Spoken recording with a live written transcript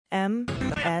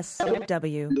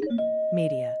MSW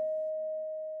Media.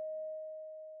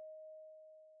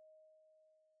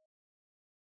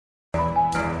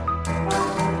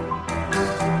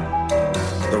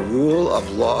 The rule of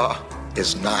law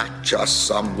is not just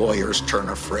some lawyer's turn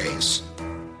of phrase.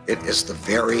 It is the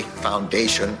very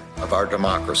foundation of our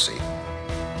democracy.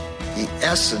 The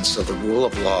essence of the rule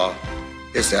of law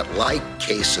is that like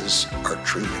cases are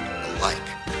treated alike.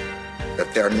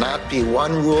 That there not be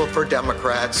one rule for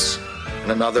Democrats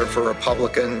and another for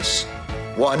Republicans,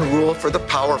 one rule for the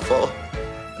powerful,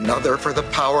 another for the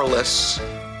powerless,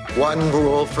 one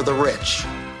rule for the rich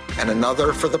and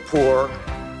another for the poor,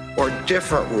 or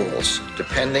different rules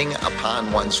depending upon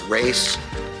one's race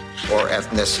or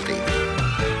ethnicity.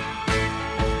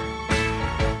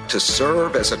 To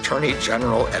serve as Attorney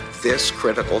General at this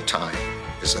critical time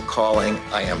is a calling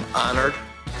I am honored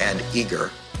and eager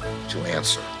to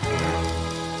answer.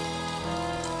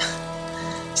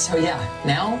 So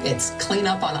now it's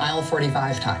cleanup on aisle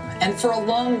 45 time. And for a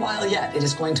long while yet, it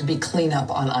is going to be cleanup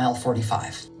on aisle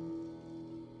 45.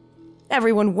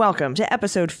 Everyone, welcome to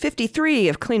episode 53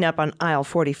 of Cleanup on Aisle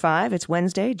 45. It's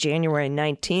Wednesday, January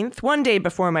 19th, one day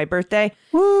before my birthday,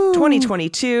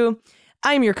 2022.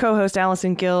 I'm your co-host,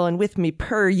 Allison Gill, and with me,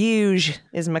 per usual,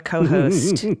 is my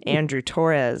co-host, Andrew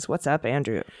Torres. What's up,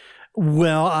 Andrew?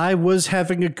 Well, I was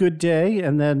having a good day,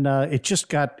 and then it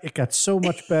got so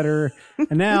much better.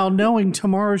 And now, knowing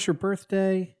tomorrow's your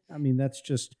birthday, I mean, that's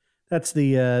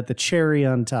the cherry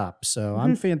on top. So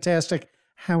I'm fantastic.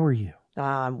 How are you?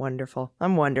 I'm wonderful.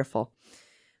 Yep,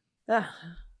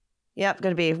 going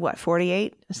to be,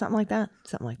 48? Something like that?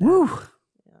 Something like that. Woo!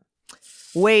 Yeah.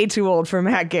 Way too old for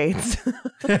Matt Gaetz.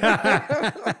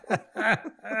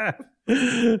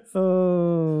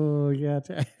 Oh, yeah.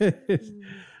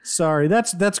 Sorry,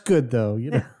 that's good, though.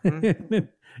 You know,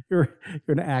 you're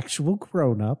an actual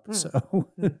grown-up, so...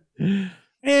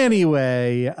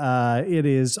 Anyway, it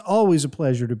is always a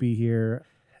pleasure to be here.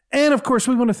 And of course,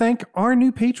 we want to thank our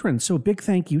new patrons. So a big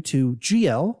thank you to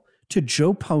GL, to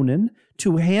Joe Ponin,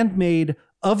 to Handmaid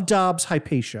of Dobbs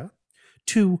Hypatia,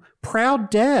 to Proud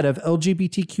Dad of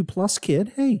LGBTQ plus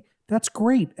kid. Hey, that's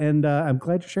great. And I'm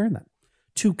glad you're sharing that.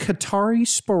 To Katari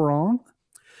Sporong,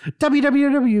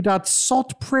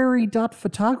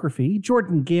 www.saltprairie.photography,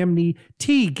 Jordan Gamney,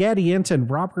 T. Gadianton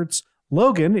Roberts,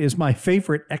 Logan is my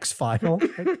favorite X-File.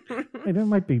 I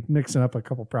might be mixing up a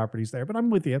couple properties there, but I'm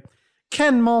with you.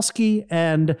 Ken Malsky,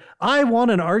 and I won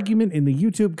an argument in the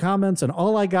YouTube comments, and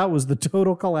all I got was the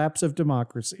total collapse of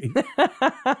democracy. Yep.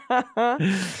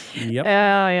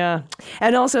 Yeah.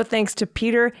 And also thanks to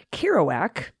Peter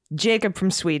Kirawak, Jacob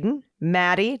from Sweden,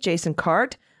 Maddie, Jason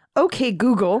Cart, OK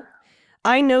Google,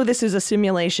 I know this is a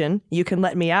simulation. You can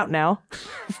let me out now.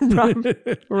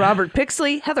 Robert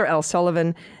Pixley, Heather L.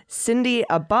 Sullivan, Cindy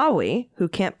Abawi, who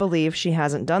can't believe she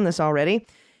hasn't done this already.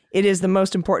 It is the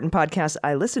most important podcast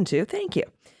I listen to. Thank you.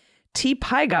 T.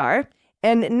 Pygar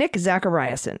and Nick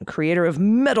Zachariason, creator of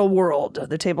Metal World,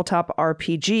 the tabletop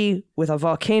RPG with a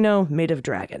volcano made of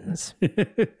dragons.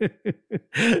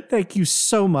 Thank you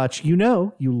so much. You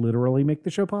literally make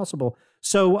the show possible.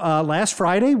 So last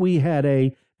Friday, we had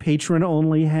a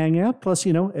patron-only hangout. Plus,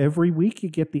 every week you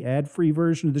get the ad-free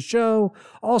version of the show,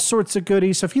 all sorts of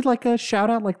goodies. So if you'd like a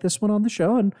shout-out like this one on the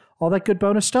show and all that good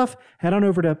bonus stuff, head on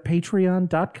over to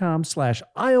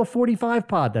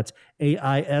patreon.com/aisle45pod. That's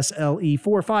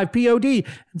AISLE45POD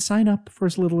and sign up for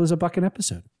as little as $1 an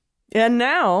episode. And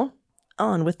now,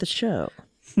 on with the show.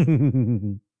 This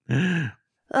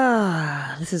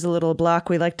is a little block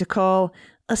we like to call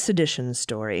a sedition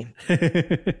story.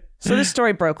 So this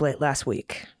story broke late last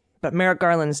week, but Merrick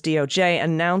Garland's DOJ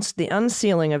announced the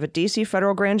unsealing of a D.C.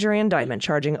 federal grand jury indictment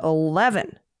charging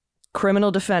 11 criminal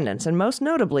defendants, and most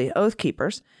notably oath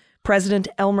keepers, President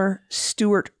Elmer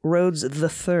Stewart Rhodes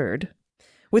III,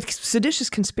 with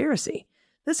seditious conspiracy.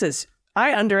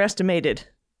 I underestimated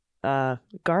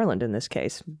Garland in this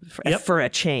case for a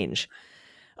change.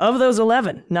 Of those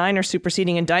 11, 9 are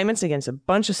superseding indictments against a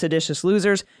bunch of seditious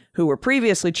losers who were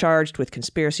previously charged with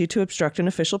conspiracy to obstruct an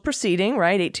official proceeding,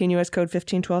 right? 18 U.S. Code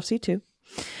 1512C2.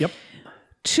 Yep.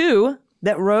 2,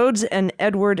 that Rhodes and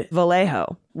Edward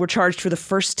Vallejo were charged for the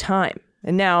first time.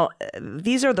 And now,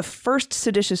 these are the first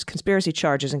seditious conspiracy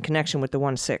charges in connection with the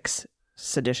 1-6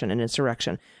 sedition and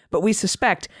insurrection. But we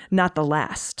suspect not the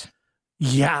last.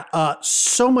 Yeah,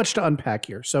 so much to unpack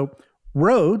here. So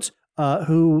Rhodes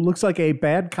who looks like a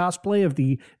bad cosplay of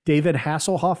the David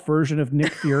Hasselhoff version of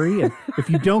Nick Fury. And if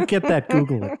you don't get that,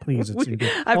 Google it, please. It's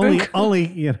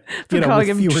only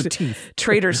with fewer teeth.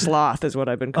 Traitor Sloth is what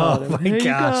I've been calling him. Oh my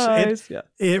gosh.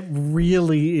 It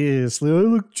really is. I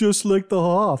look just like the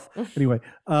Hoff. Anyway,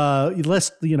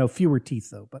 less, fewer teeth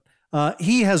though. But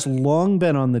he has long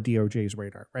been on the DOJ's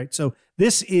radar, right? So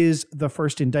this is the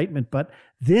first indictment, but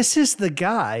this is the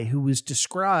guy who was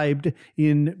described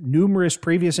in numerous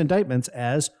previous indictments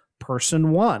as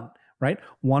person one, right?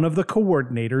 One of the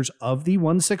coordinators of the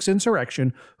 1/6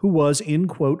 insurrection who was in,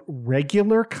 quote,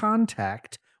 regular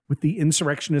contact with the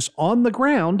insurrectionists on the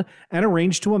ground and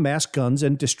arranged to amass guns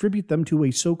and distribute them to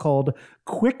a so-called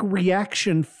quick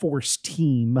reaction force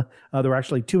team. There were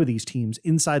actually two of these teams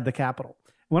inside the Capitol.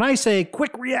 When I say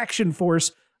quick reaction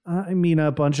force, I mean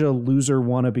a bunch of loser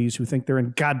wannabes who think they're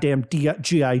in goddamn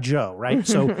G.I. Joe, right?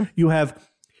 So you have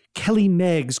Kelly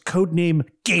Meggs, codename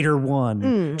Gator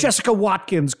One, Jessica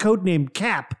Watkins, codename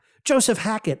Cap, Joseph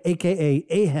Hackett, a.k.a.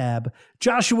 Ahab,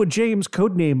 Joshua James,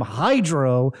 codename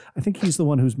Hydro. I think he's the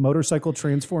one whose motorcycle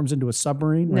transforms into a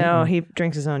submarine. Right? No, he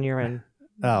drinks his own urine.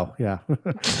 Oh, yeah.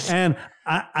 And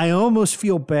I almost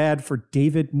feel bad for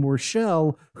David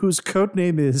Morshell, whose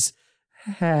codename is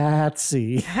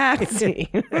Hatsy.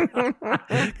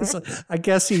 So I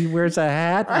guess he wears a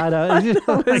hat. I don't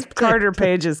know. It's Carter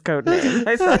Page's code name.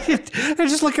 I'm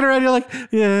just looking around. You're like,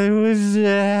 yeah, it was a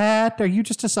hat. Are you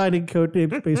just assigning code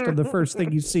names based on the first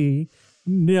thing you see?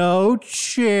 No,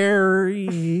 Cherry.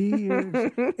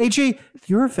 AJ,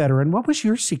 you're a veteran. What was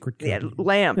your secret code? Yeah,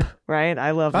 Lamp, right? I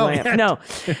love Lamp. Yeah. No,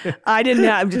 I didn't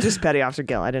have, just Petty Officer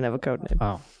Gill. I didn't have a code name.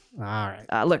 Oh. All right.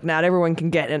 Look, not everyone can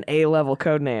get an A-level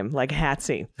code name like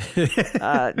Hatsy.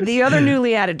 The other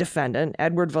newly added defendant,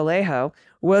 Edward Vallejo,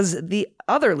 was the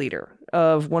other leader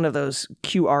of one of those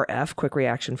QRF, Quick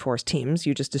Reaction Force teams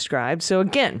you just described. So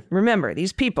again, remember,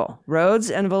 these people,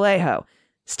 Rhodes and Vallejo,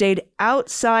 stayed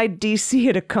outside D.C.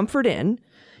 at a Comfort Inn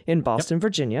in Boston,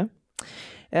 Virginia,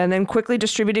 and then quickly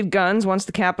distributed guns once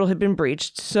the Capitol had been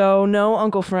breached. So no,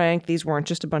 Uncle Frank, these weren't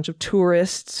just a bunch of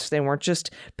tourists. They weren't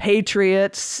just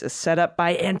patriots set up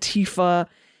by Antifa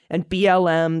and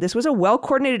BLM. This was a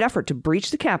well-coordinated effort to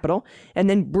breach the Capitol and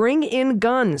then bring in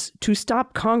guns to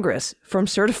stop Congress from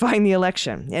certifying the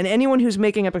election. And anyone who's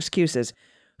making up excuses,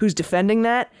 who's defending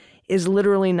that, is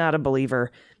literally not a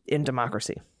believer in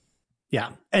democracy. Yeah.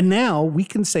 And now we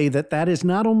can say that that is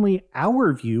not only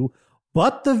our view,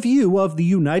 but the view of the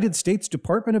United States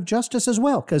Department of Justice as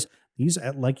well, because these,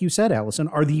 like you said, Allison,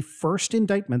 are the first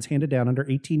indictments handed down under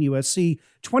 18 U.S.C.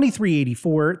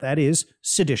 2384, that is,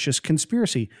 seditious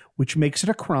conspiracy, which makes it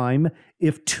a crime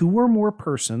if two or more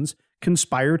persons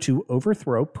conspire to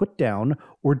overthrow, put down,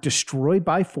 or destroy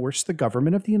by force the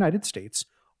government of the United States,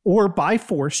 or by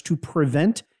force to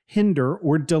prevent, hinder,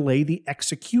 or delay the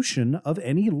execution of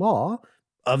any law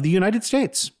of the United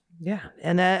States. Yeah,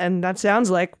 and that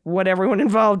sounds like what everyone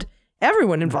involved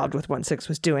with 1/6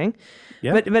 was doing.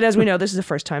 Yeah. But as we know, this is the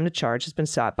first time the charge has been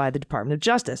sought by the Department of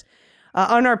Justice.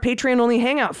 On our Patreon-only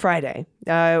Hangout Friday,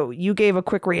 you gave a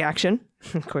quick reaction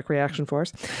for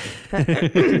us,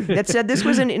 that said this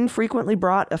was an infrequently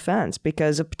brought offense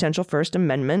because of potential First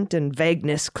Amendment and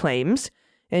vagueness claims.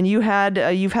 And you've had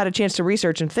a chance to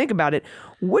research and think about it.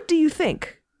 What do you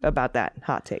think about that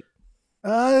hot take?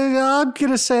 I'm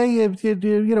going to say,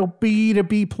 B to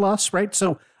B plus, right?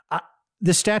 So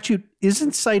the statute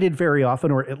isn't cited very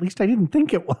often, or at least I didn't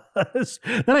think it was.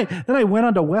 Then I went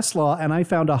on to Westlaw and I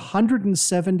found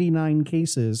 179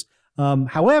 cases.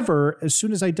 However, as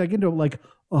soon as I dug into it, like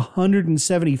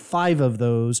 175 of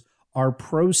those are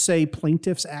pro se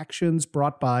plaintiffs' actions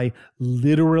brought by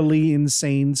literally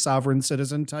insane sovereign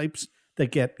citizen types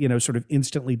that get, sort of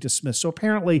instantly dismissed. So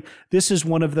apparently this is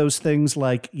one of those things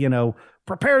like,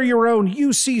 prepare your own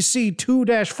UCC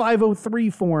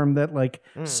 2-503 form that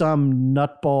some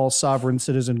nutball sovereign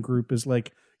citizen group is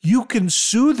like, you can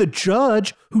sue the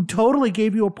judge who totally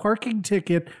gave you a parking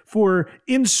ticket for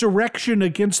insurrection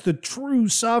against the true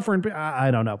sovereign.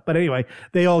 I don't know. But anyway,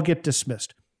 they all get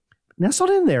dismissed. Nestled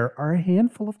in there are a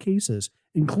handful of cases,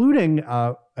 including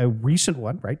a recent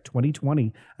one, right,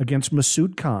 2020, against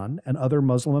Masood Khan and other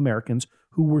Muslim Americans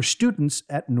who were students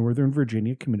at Northern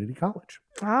Virginia Community College.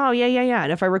 Oh, yeah.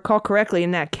 And if I recall correctly,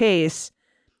 in that case,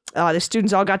 the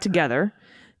students all got together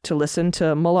to listen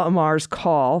to Mullah Omar's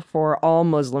call for all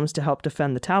Muslims to help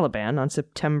defend the Taliban on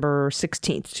September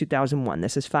 16th, 2001.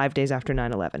 This is 5 days after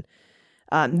 9/11.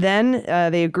 Then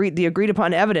the agreed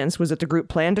upon evidence was that the group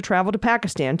planned to travel to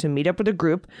Pakistan to meet up with a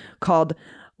group called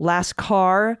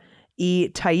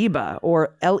Lashkar-e-Taiba,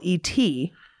 or LET,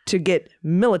 to get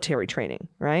military training,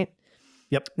 right?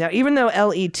 Yep. Now, even though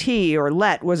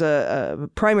LET was a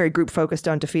primary group focused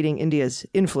on defeating India's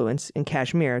influence in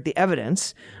Kashmir, the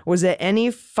evidence was that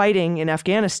any fighting in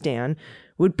Afghanistan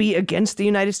would be against the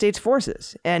United States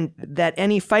forces, and that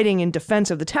any fighting in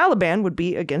defense of the Taliban would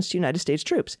be against United States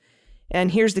troops.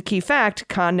 And here's the key fact: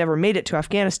 Khan never made it to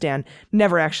Afghanistan,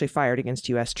 never actually fired against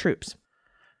U.S. troops.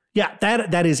 Yeah,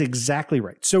 that is exactly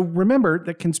right. So remember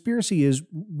that conspiracy is,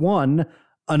 one,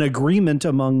 an agreement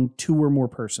among two or more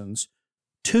persons;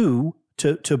 two,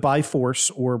 to by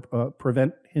force or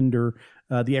prevent, hinder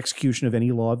the execution of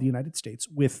any law of the United States;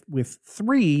 with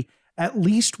three, at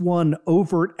least one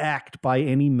overt act by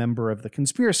any member of the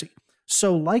conspiracy.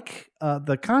 So like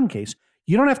the Khan case,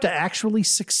 you don't have to actually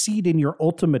succeed in your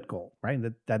ultimate goal, right?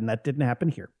 That didn't happen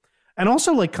here. And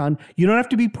also, like Khan, you don't have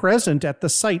to be present at the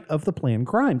site of the planned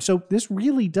crime. So this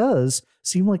really does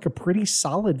seem like a pretty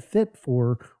solid fit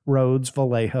for Rhodes,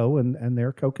 Vallejo, and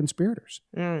their co-conspirators.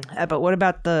 But what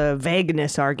about the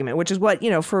vagueness argument, which is what,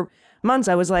 for months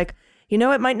I was like,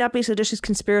 it might not be seditious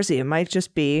conspiracy. It might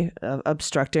just be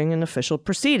obstructing an official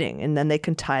proceeding. And then they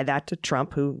can tie that to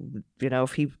Trump, who,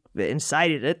 if he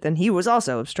incited it, then he was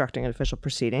also obstructing an official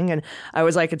proceeding. And I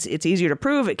was like, it's easier to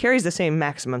prove. It carries the same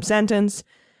maximum sentence.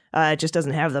 It just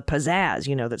doesn't have the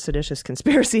pizzazz, that seditious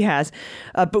conspiracy has.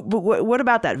 But what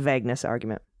about that vagueness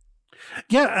argument?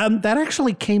 Yeah, that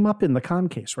actually came up in the Khan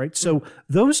case, right? So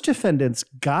those defendants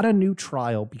got a new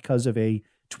trial because of a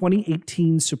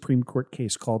 2018 Supreme Court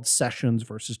case called Sessions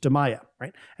versus DiMaia,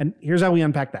 right? And here's how we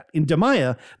unpack that. In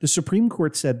DiMaia, the Supreme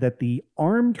Court said that the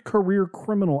Armed Career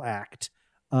Criminal Act,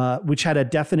 which had a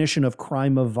definition of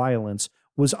crime of violence,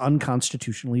 was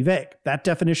unconstitutionally vague. That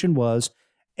definition was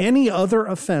any other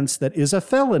offense that is a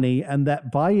felony and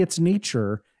that by its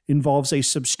nature involves a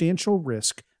substantial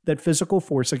risk that physical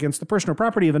force against the person or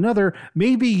property of another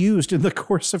may be used in the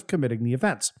course of committing the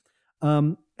offense.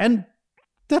 And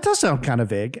that does sound kind of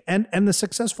vague. And the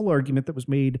successful argument that was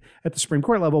made at the Supreme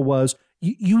Court level was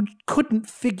you couldn't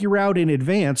figure out in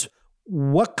advance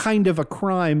what kind of a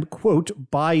crime,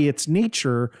 quote, by its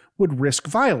nature would risk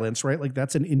violence, right? Like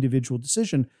that's an individual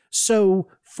decision. So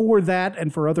for that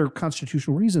and for other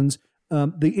constitutional reasons,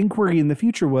 the inquiry in the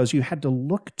future was you had to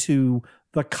look to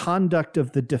the conduct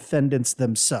of the defendants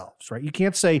themselves, right? You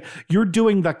can't say you're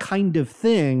doing the kind of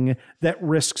thing that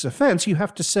risks offense. You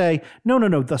have to say,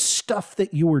 no, the stuff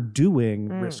that you're doing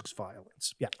risks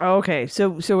violence. Yeah. Okay.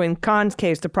 So in Khan's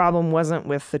case, the problem wasn't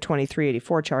with the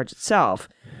 2384 charge itself.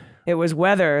 It was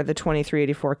whether the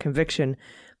 2384 conviction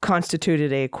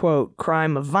constituted a, quote,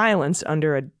 crime of violence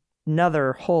under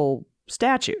another whole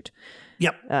statute.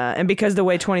 Yep. And because the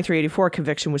way 2384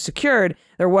 conviction was secured,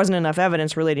 there wasn't enough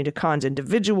evidence relating to Khan's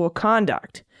individual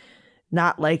conduct.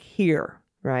 Not like here,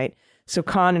 right? So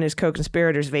Khan and his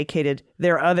co-conspirators vacated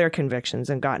their other convictions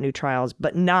and got new trials,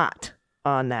 but not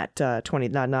on that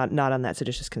not on that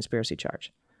seditious conspiracy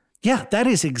charge. Yeah, that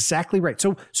is exactly right.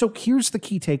 So here's the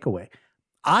key takeaway.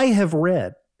 I have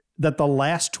read that the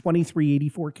last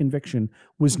 2384 conviction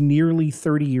was nearly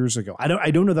 30 years ago.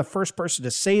 I don't know the first person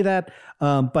to say that,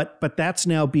 but that's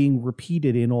now being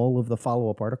repeated in all of the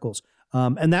follow-up articles.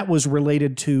 And that was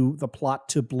related to the plot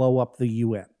to blow up the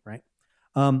UN, right?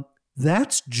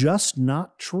 That's just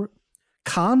not true.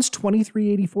 Khan's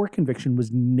 2384 conviction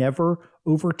was never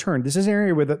overturned. This is an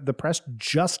area where the press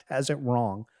just has it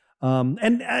wrong.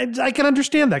 And I can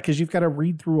understand that because you've got to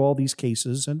read through all these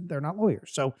cases and they're not lawyers.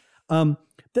 So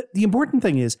the important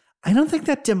thing is, I don't think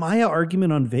that DiMaia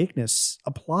argument on vagueness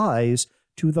applies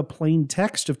to the plain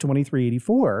text of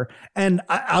 2384. And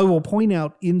I will point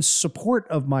out in support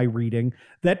of my reading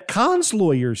that Khan's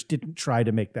lawyers didn't try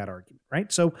to make that argument,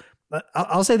 right? So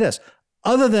I'll say this.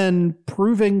 Other than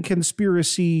proving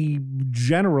conspiracy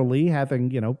generally having,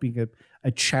 being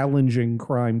a challenging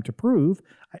crime to prove,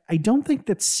 I don't think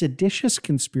that seditious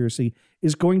conspiracy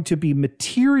is going to be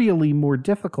materially more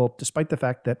difficult, despite the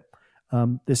fact that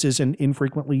this is an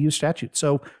infrequently used statute.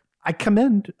 So I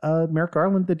commend Merrick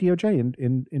Garland, the DOJ,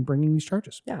 in bringing these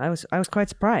charges. Yeah, I was quite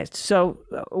surprised. So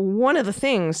one of the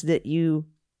things that you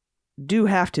do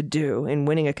have to do in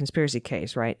winning a conspiracy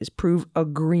case, right, is prove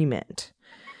agreement.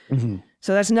 Mm-hmm.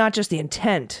 So that's not just the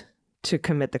intent to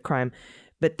commit the crime,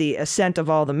 but the assent of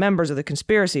all the members of the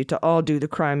conspiracy to all do the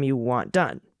crime you want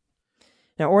done.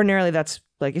 Now, ordinarily, that's,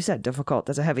 like you said, difficult.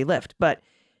 That's a heavy lift. But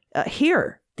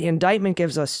here, the indictment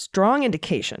gives a strong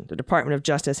indication the Department of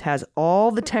Justice has all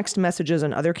the text messages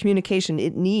and other communication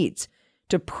it needs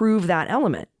to prove that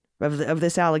element of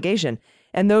this allegation.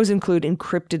 And those include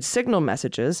encrypted signal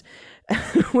messages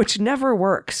which never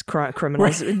works,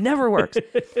 criminals. It never works.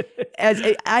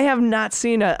 I have not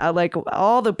seen like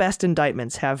all the best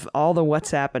indictments have all the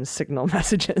WhatsApp and Signal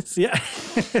messages. Yeah.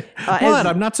 What?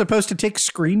 I'm not supposed to take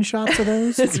screenshots of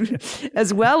those?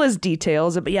 as well as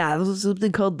details. But yeah, it was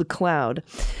something called the cloud.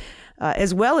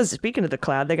 As well as, speaking of the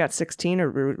cloud, they got 16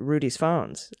 of Rudy's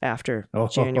phones after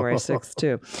January 6th,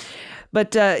 too.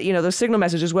 But, those Signal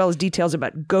messages, as well as details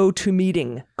about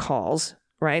go-to-meeting calls,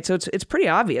 right? So it's pretty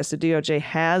obvious the DOJ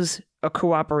has a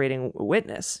cooperating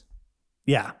witness.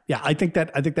 Yeah. I think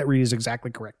that read is exactly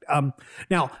correct.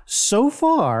 Now, so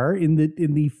far in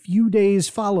the few days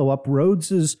follow-up,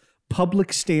 Rhodes's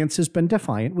public stance has been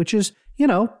defiant, which is,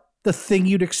 the thing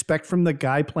you'd expect from the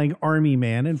guy playing Army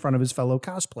Man in front of his fellow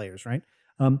cosplayers, right?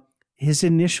 His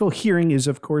initial hearing is,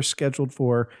 of course, scheduled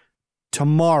for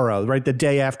tomorrow, right? The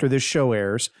day after this show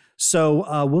airs.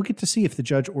 So we'll get to see if the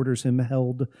judge orders him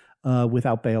held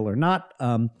without bail or not.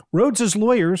 Rhodes's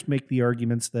lawyers make the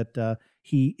arguments that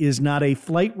he is not a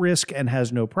flight risk and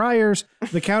has no priors.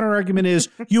 The counter argument is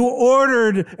you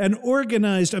ordered and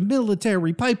organized a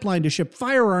military pipeline to ship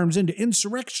firearms into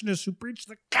insurrectionists who breached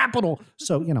the Capitol.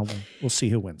 So, we'll see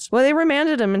who wins. Well, they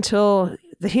remanded him until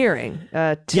the hearing.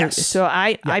 Yes. So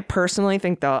I personally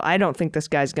think, though, I don't think this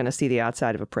guy's going to see the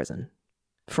outside of a prison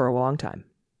for a long time.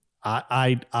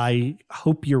 I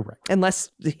hope you're right. Unless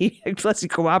he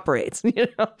cooperates,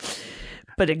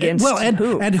 But against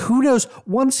who? And who knows,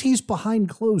 once he's behind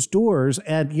closed doors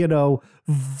and,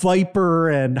 Viper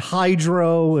and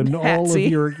Hydro and Hatsy. all of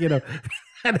your,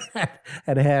 and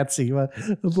Hatsy.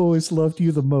 I've always loved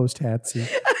you the most, Hatsy.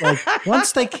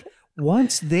 Like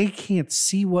once they can't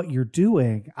see what you're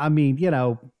doing, I mean,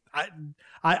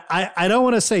 I don't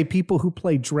want to say people who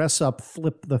play dress up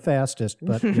flip the fastest,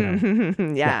 but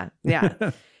yeah.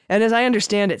 And as I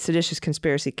understand it, seditious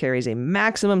conspiracy carries a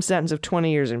maximum sentence of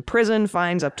 20 years in prison,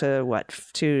 fines up to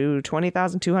to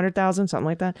 20,000, 200,000, something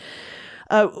like that.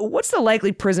 What's the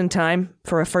likely prison time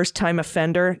for a first-time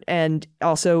offender and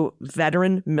also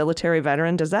military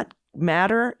veteran? Does that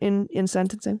matter in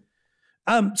sentencing?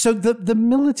 So the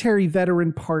military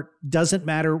veteran part doesn't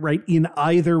matter, right? In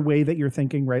either way that you're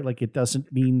thinking, right? Like it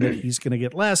doesn't mean that he's going to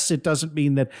get less. It doesn't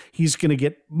mean that he's going to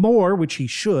get more, which he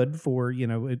should for,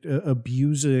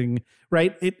 abusing,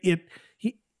 right?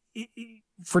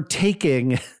 For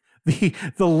taking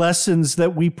the lessons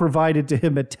that we provided to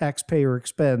him at taxpayer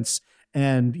expense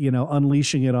and,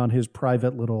 unleashing it on his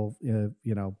private little,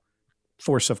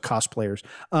 force of cosplayers.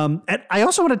 And I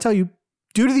also want to tell you,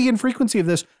 due to the infrequency of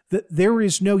this, that there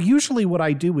is usually what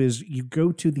I do is you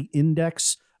go to the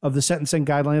index of the sentencing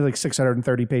guideline, like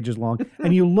 630 pages long,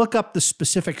 and you look up the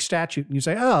specific statute and you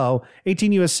say,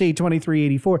 18 U.S.C.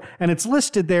 2384, and it's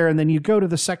listed there. And then you go to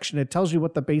the section, it tells you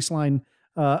what the baseline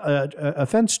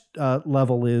offense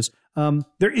level is.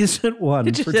 There isn't one.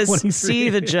 It just says, see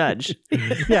the judge.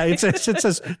 Yeah, it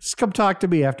says, come talk to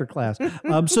me after class.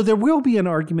 So there will be an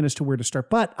argument as to where to start.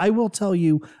 But I will tell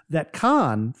you that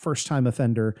Khan, first-time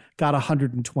offender, got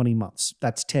 120 months.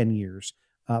 That's 10 years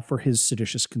for his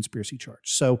seditious conspiracy charge.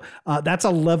 So that's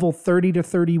a level 30 to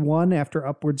 31 after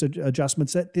upwards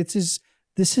adjustments.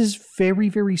 This is very,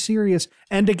 very serious.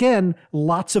 And again,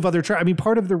 lots of other charges. I mean,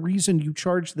 part of the reason you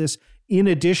charge this in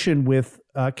addition with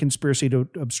conspiracy to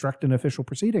obstruct an official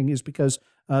proceeding is because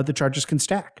the charges can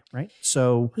stack, right?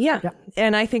 So yeah.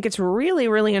 And I think it's really,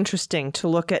 really interesting to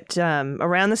look at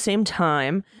around the same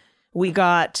time, we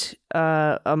got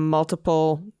a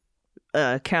multiple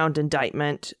count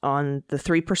indictment on the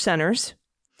 3 percenters,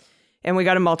 and we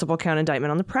got a multiple count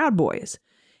indictment on the Proud Boys.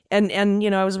 And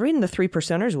I was reading the 3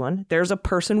 percenters one. There's a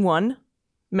person one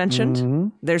mentioned. Mm-hmm.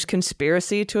 There's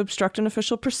conspiracy to obstruct an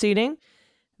official proceeding.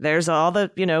 There's all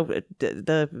the,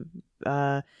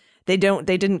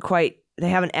 they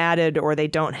haven't added, or they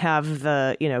don't have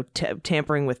the,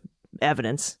 tampering with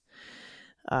evidence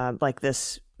like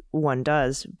this one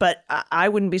does. But I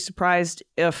wouldn't be surprised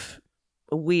if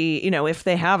if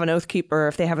they have an oath keeper,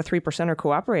 if they have a 3 percenter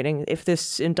cooperating, if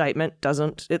this indictment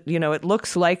doesn't, it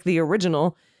looks like the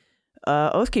original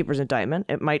oath keeper's indictment,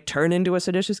 it might turn into a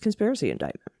seditious conspiracy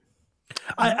indictment.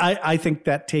 I think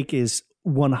that take is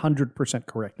 100%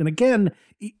 correct. And again,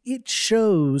 it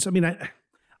shows,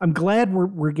 I'm glad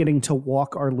we're getting to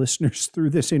walk our listeners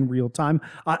through this in real time.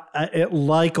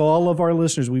 Like all of our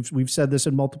listeners, we've said this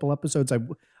in multiple episodes.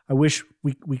 I wish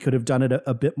we could have done it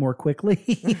a bit more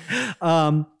quickly.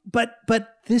 But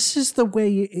this is the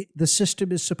way the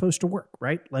system is supposed to work,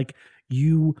 right? Like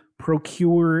you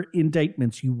procure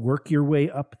indictments, you work your way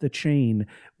up the chain.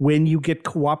 When you get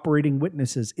cooperating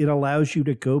witnesses, it allows you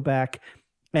to go back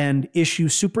and issue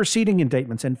superseding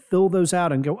indictments and fill those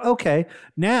out and go, okay,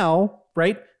 now,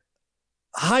 right?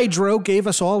 Hydro gave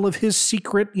us all of his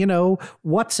secret,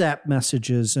 WhatsApp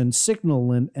messages and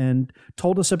Signal and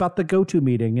told us about the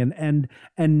GoToMeeting.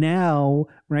 And now,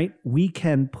 right, we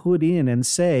can put in and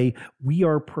say we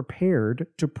are prepared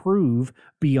to prove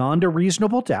beyond a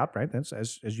reasonable doubt, right? That's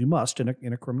as you must in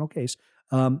a criminal case.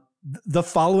 The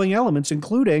following elements,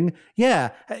 including,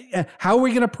 how are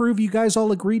we going to prove you guys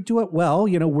all agreed to it? Well,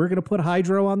 we're going to put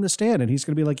Hydro on the stand, and he's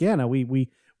going to be like, no,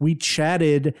 we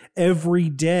chatted every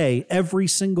day. Every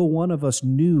single one of us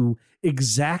knew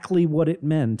exactly what it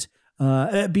meant,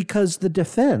 because the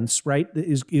defense, right,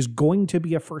 is going to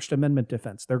be a First Amendment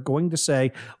defense. They're going to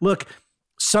say, look,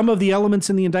 some of the elements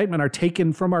in the indictment are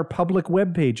taken from our public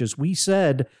web pages. We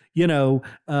said,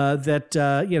 that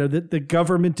the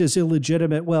government is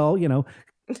illegitimate. Well,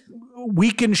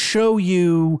 we can show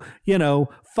you,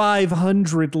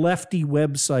 500 lefty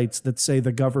websites that say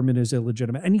the government is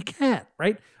illegitimate, and you can't,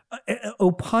 right?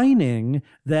 Opining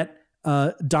that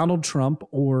Donald Trump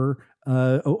or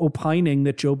opining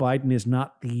that Joe Biden is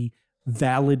not the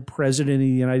valid president of the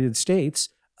United States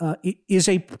is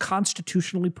a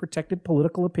constitutionally protected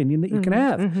political opinion that you can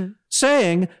have. Mm-hmm.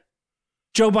 Saying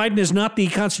Joe Biden is not the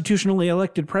constitutionally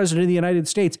elected president of the United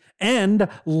States, and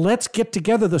let's get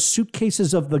together the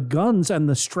suitcases of the guns and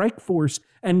the strike force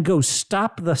and go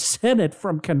stop the Senate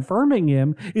from confirming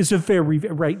him is a very,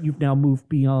 right, you've now moved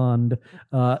beyond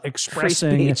expressing,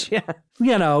 free speech, yeah.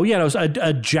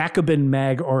 A Jacobin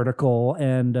mag article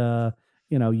and,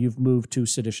 you've moved to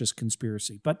seditious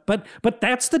conspiracy. But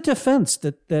that's the defense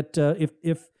that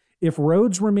if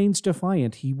Rhodes remains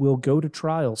defiant, he will go to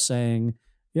trial saying,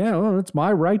 it's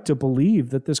my right to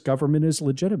believe that this government is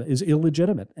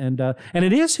illegitimate. And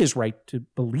it is his right to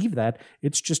believe that.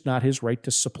 It's just not his right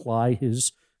to supply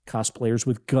his cosplayers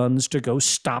with guns to go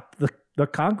stop the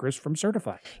Congress from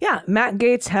certifying. Yeah, Matt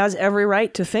Gaetz has every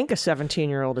right to think a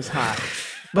 17-year-old is hot.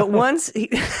 But once he...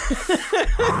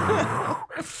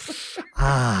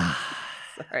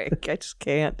 Sorry, I just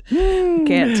can't.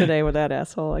 Can't today with that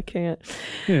asshole. I can't.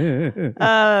 And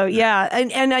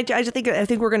I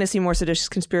think we're going to see more seditious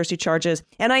conspiracy charges.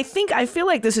 And I feel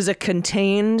like this is a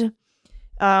contained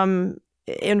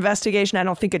investigation. I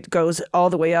don't think it goes all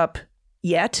the way up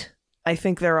yet. I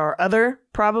think there are other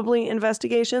probably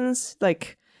investigations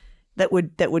like that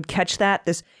would catch that.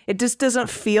 It just doesn't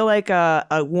feel like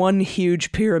a one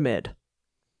huge pyramid.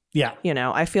 Yeah.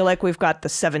 I feel like we've got the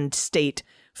 7-state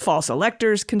false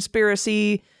electors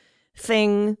conspiracy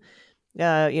thing,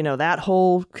 that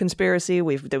whole conspiracy.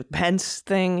 We've the Pence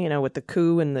thing, with the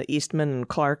coup and the Eastman and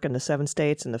Clark and the 7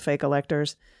 states and the fake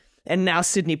electors. And now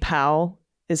Sidney Powell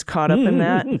is caught up in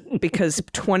that because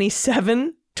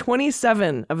 27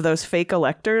 of those fake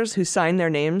electors who signed their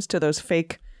names to those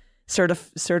fake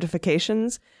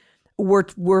certifications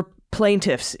were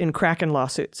plaintiffs in Kraken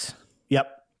lawsuits. Yep.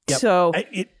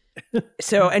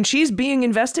 So, and she's being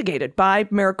investigated by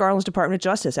Merrick Garland's Department of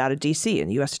Justice out of D.C. in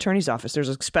the U.S. Attorney's Office. There's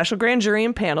a special grand jury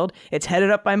impaneled. It's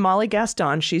headed up by Molly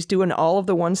Gaston. She's doing all of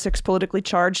the 1-6 politically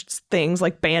charged things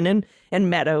like Bannon and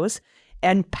Meadows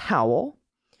and Powell.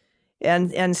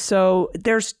 And so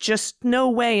there's just no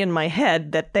way in my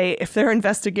head that if they're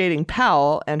investigating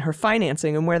Powell and her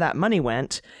financing and where that money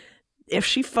went, if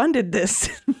she funded this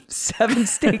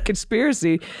 7-state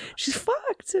conspiracy, she's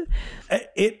fucked.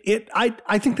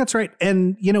 I think that's right.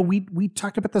 And, we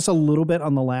talked about this a little bit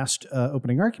on the last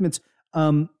opening arguments.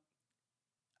 I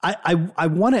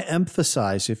want to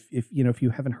emphasize, if you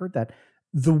haven't heard that,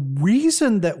 the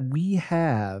reason that we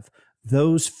have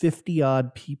those 50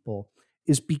 odd people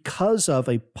is because of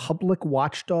a public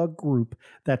watchdog group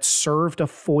that served a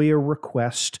FOIA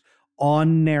request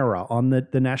on NARA, on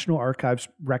the National Archives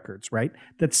records, right?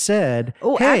 That said,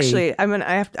 actually,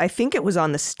 I think it was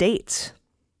on the states.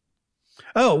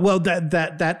 Oh, well,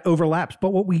 that overlaps.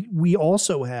 But what we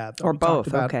also have, or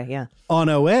both, okay, yeah, on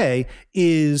OA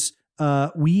is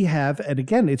we have, and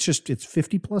again, it's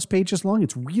 50 plus pages long.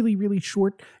 It's really, really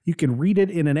short. You can read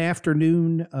it in an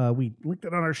afternoon. We linked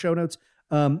it on our show notes.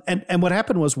 And what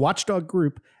happened was Watchdog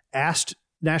Group asked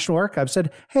National Archives, said,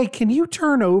 hey, can you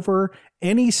turn over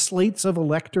any slates of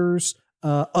electors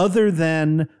other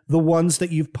than the ones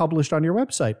that you've published on your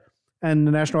website? And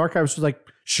the National Archives was like,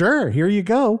 sure, here you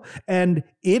go. And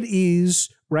it is,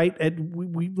 right, and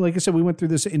we like I said, we went through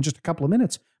this in just a couple of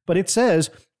minutes, but it says,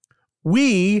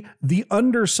 we, the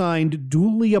undersigned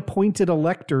duly appointed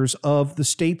electors of the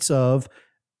states of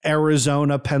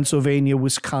Arizona, Pennsylvania,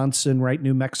 Wisconsin, right,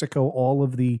 New Mexico, all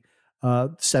of the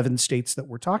 7 states that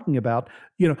we're talking about,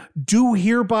 do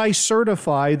hereby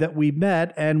certify that we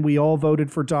met and we all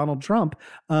voted for Donald Trump.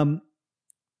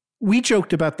 we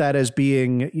joked about that as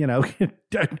being,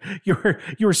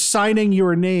 you're signing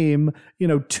your name,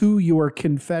 to your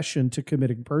confession to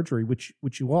committing perjury,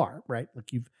 which you are, right?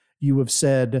 Like you have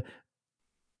said,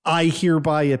 I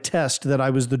hereby attest that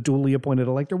I was the duly appointed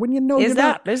elector. When is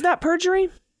that perjury?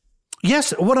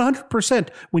 Yes, 100%.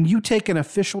 When you take an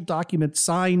official document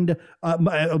signed,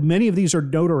 many of these are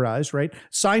notarized, right?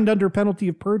 Signed under penalty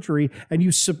of perjury, and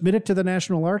you submit it to the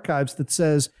National Archives that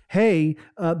says, hey,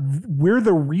 we're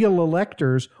the real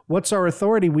electors. What's our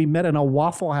authority? We met in a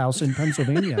Waffle House in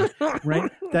Pennsylvania,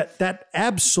 right? That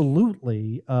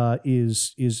absolutely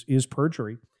is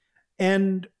perjury.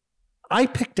 And I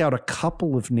picked out a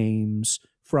couple of names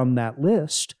from that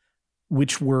list,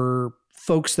 which were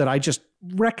folks that I just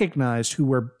recognized who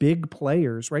were big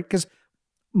players, right? Because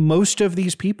most of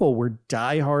these people were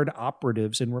diehard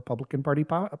operatives in Republican Party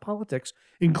politics,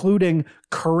 including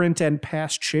current and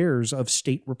past chairs of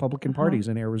state Republican parties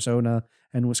in Arizona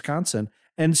and Wisconsin.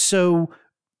 And so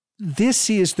this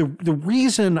is the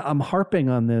reason I'm harping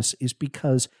on this is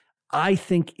because I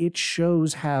think it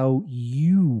shows how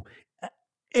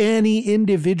any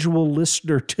individual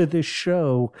listener to this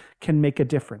show can make a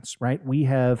difference, right? We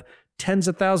have tens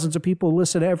of thousands of people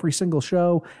listen to every single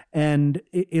show, and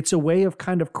it's a way of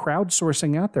kind of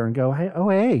crowdsourcing out there and go,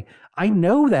 hey, I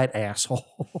know that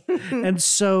asshole. And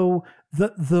so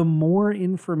the more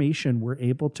information we're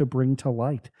able to bring to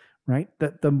light, right,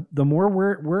 the more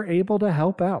we're able to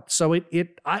help out. So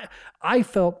I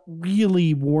felt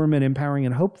really warm and empowering,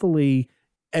 and hopefully,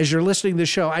 as you're listening to the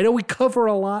show, I know we cover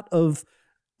a lot of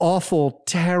awful,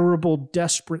 terrible,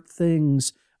 desperate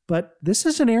things, but this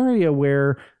is an area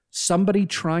where somebody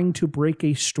trying to break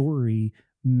a story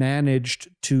managed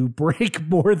to break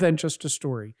more than just a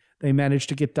story. They managed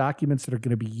to get documents that are going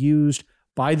to be used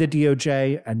by the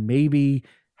DOJ and maybe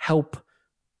help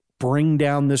bring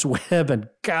down this web. And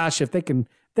gosh, if they can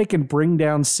bring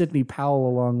down Sidney Powell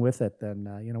along with it, then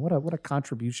what a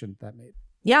contribution that made.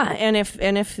 Yeah, and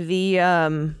if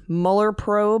the Mueller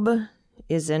probe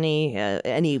is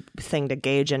anything to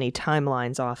gauge any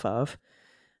timelines off of,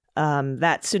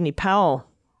 that Sidney Powell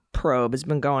probe has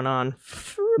been going on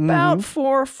for about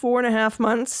 4.5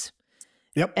 months.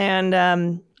 Yep.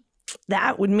 And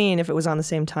that would mean if it was on the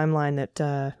same timeline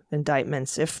that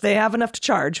indictments, if they have enough to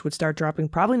charge, would start dropping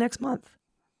probably next month.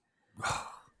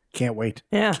 Can't wait.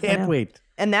 Yeah. Can't wait.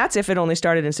 And that's if it only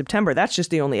started in September. That's just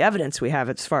the only evidence we have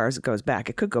as far as it goes back.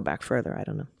 It could go back further. I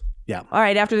don't know. Yeah. All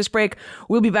right. After this break,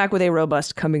 we'll be back with a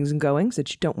robust comings and goings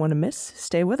that you don't want to miss.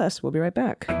 Stay with us. We'll be right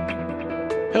back.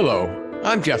 Hello,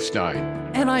 I'm Jeff Stein.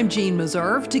 And I'm Jean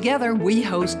Meserve. Together, we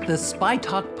host the Spy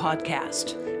Talk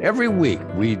podcast. Every week,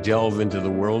 we delve into the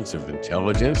worlds of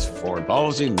intelligence, foreign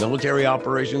policy, military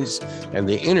operations, and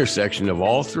the intersection of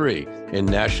all three in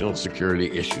national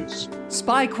security issues.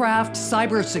 Spycraft,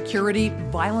 cybersecurity,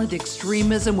 violent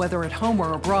extremism, whether at home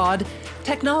or abroad,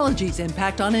 technology's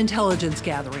impact on intelligence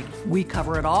gathering. We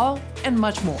cover it all and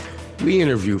much more. We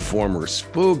interview former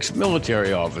spooks,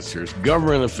 military officers,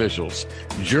 government officials,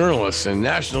 journalists, and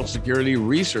national security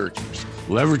researchers,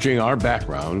 leveraging our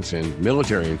backgrounds in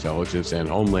military intelligence and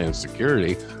homeland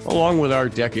security, along with our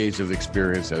decades of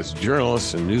experience as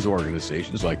journalists in news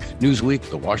organizations like Newsweek,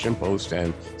 The Washington Post,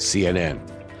 and CNN.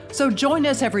 So join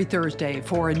us every Thursday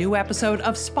for a new episode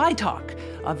of Spy Talk,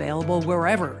 available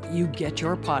wherever you get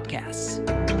your podcasts.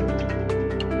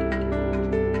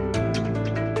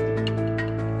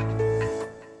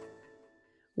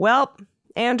 Well,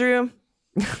 Andrew,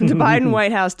 the Biden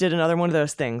White House did another one of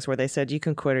those things where they said you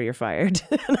can quit or you're fired.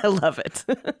 And I love it.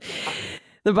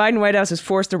 The Biden White House has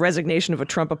forced the resignation of a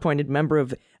Trump-appointed member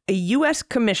of a U.S.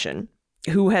 commission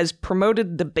who has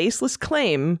promoted the baseless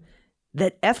claim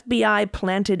that FBI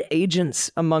planted agents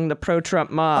among the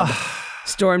pro-Trump mob,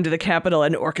 stormed the Capitol,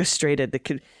 and orchestrated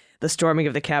the storming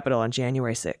of the Capitol on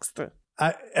January 6th. The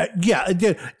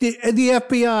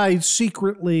FBI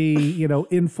secretly,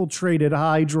 infiltrated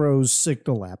Hydro's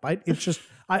signal app.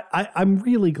 I'm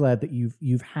really glad that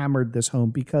you've hammered this home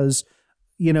because,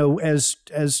 as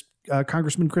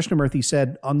Congressman Krishnamurthy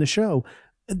said on the show,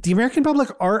 the American public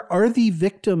are the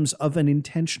victims of an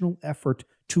intentional effort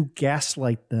to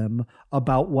gaslight them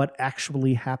about what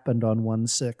actually happened on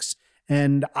 1/6,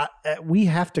 and we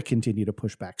have to continue to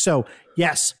push back. So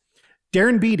yes.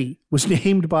 Darren Beattie was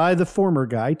named by the former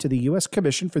guy to the U.S.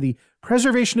 Commission for the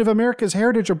Preservation of America's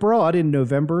Heritage Abroad in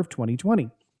November of 2020.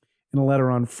 In a letter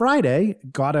on Friday,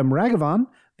 Gautam Raghavan,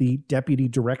 the deputy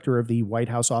director of the White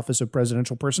House Office of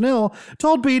Presidential Personnel,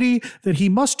 told Beattie that he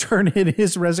must turn in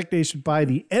his resignation by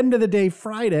the end of the day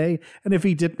Friday, and if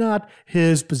he did not,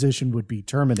 his position would be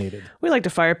terminated. We like to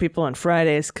fire people on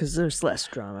Fridays because there's less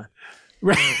drama.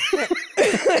 Right.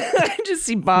 I just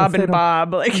see Bob and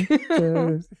Bob. Like,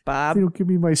 Bob. If you don't give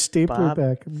me my stapler Bob.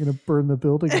 back, I'm going to burn the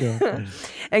building down.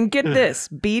 And get this,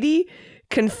 Beatty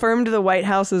confirmed the White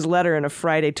House's letter in a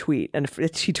Friday tweet. And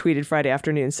she tweeted Friday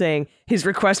afternoon saying his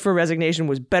request for resignation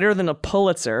was better than a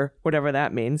Pulitzer, whatever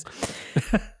that means.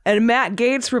 And Matt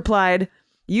Gaetz replied,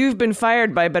 "You've been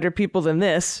fired by better people than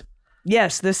this."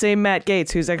 Yes, the same Matt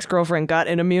Gaetz whose ex-girlfriend got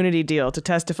an immunity deal to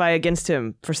testify against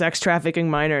him for sex trafficking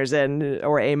minors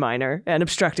or a minor and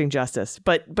obstructing justice.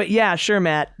 But yeah, sure,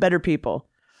 Matt, better people.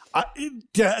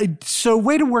 So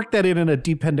way to work that in a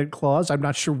dependent clause. I'm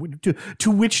not sure to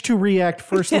which to react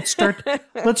first.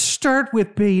 Let's start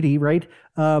with Beatty, right?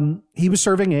 He was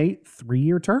serving a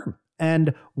 3-year term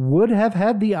and would have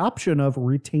had the option of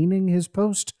retaining his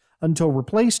post until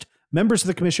replaced. Members of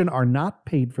the commission are not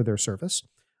paid for their service.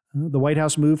 The White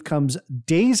House move comes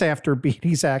days after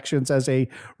Beatty's actions as a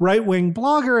right-wing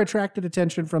blogger attracted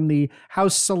attention from the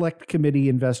House Select Committee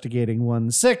investigating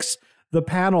 1-6. The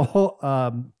panel,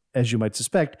 as you might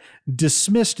suspect,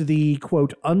 dismissed the,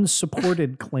 quote,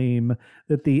 unsupported claim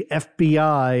that the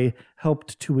FBI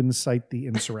helped to incite the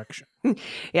insurrection.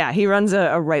 Yeah, he runs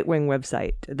a right-wing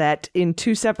website that in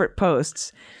 2 separate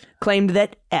posts claimed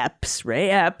that Ray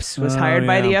Epps, was hired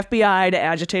by the FBI to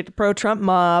agitate the pro-Trump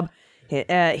mob.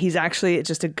 He's actually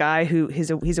just a guy he's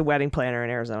a wedding planner in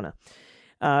Arizona.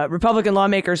 Republican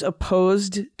lawmakers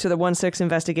opposed to the 1-6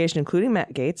 investigation, including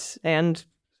Matt Gaetz and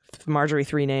Marjorie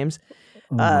 3 names,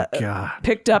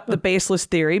 picked up the baseless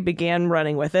theory, began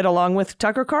running with it along with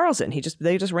Tucker Carlson.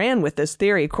 They just ran with this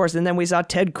theory, of course, and then we saw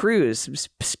Ted Cruz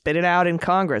spit it out in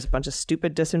Congress, a bunch of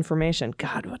stupid disinformation.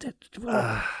 God,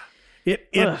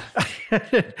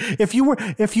 If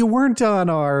you weren't on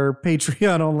our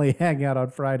Patreon only hangout on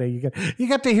Friday, you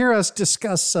got to hear us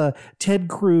discuss Ted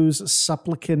Cruz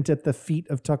supplicant at the feet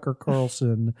of Tucker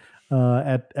Carlson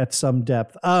at some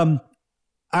depth. All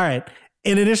right.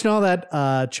 In addition to all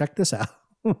that, check this out.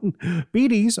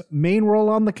 Beatty's main role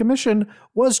on the commission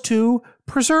was to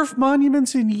preserve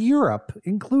monuments in Europe,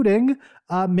 including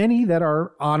many that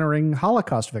are honoring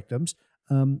Holocaust victims.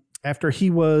 After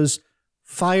he was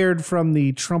fired from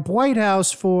the Trump White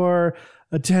House for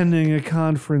attending a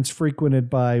conference frequented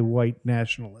by white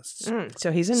nationalists.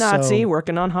 So he's a Nazi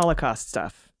working on Holocaust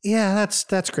stuff. Yeah,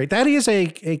 that's great. That is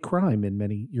a crime in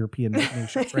many European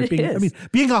nations, right?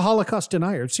 Being a Holocaust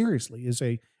denier, seriously,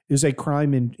 is a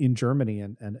crime in Germany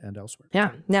and elsewhere.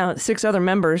 Yeah. Now, 6 other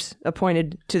members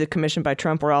appointed to the commission by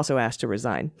Trump were also asked to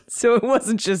resign. So it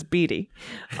wasn't just Beatty.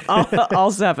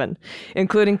 All 7,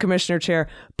 including Commissioner Chair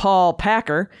Paul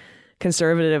Packer,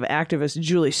 conservative activist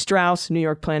Julie Strauss, New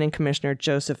York Planning Commissioner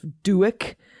Joseph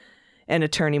Dueck, and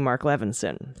attorney Mark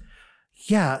Levinson.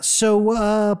 Yeah,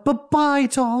 so bye-bye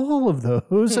to all of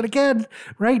those. And again,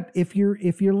 right, if you're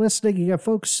listening, you got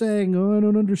folks saying, "Oh, I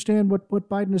don't understand what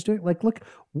Biden is doing." Like, look,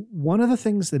 one of the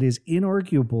things that is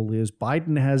inarguable is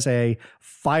Biden has a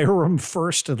fire him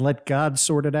first and let God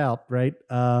sort it out, right?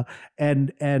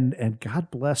 And God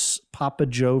bless Papa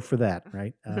Joe for that,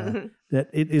 right? That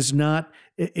it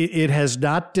has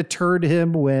not deterred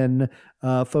him when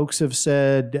folks have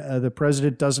said the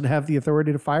president doesn't have the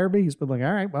authority to fire me. He's been like,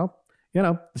 all right, well, you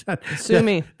know, sue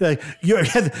me. The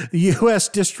U.S.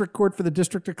 District Court for the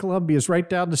District of Columbia is right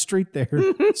down the street there.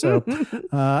 So,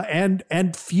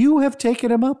 and few have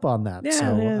taken him up on that.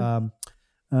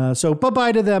 Yeah, So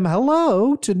bye-bye to them.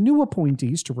 Hello to new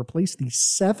appointees to replace the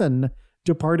 7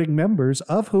 departing members,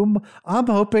 of whom I'm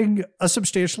hoping a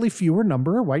substantially fewer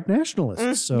number are white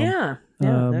nationalists. So yeah,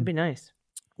 that'd be nice.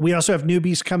 We also have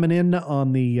newbies coming in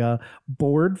on the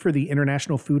board for the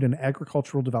International Food and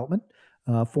Agricultural Development.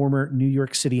 Former New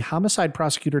York City homicide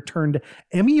prosecutor turned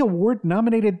Emmy Award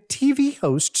nominated TV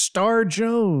host Star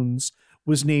Jones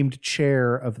was named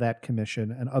chair of that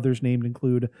commission, and others named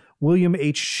include William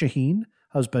H. Shaheen,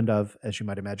 husband of, as you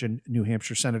might imagine, New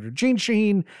Hampshire Senator Jane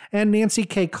Shaheen, and Nancy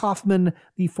K. Kaufman,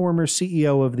 the former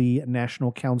CEO of the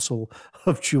National Council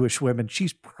of Jewish Women.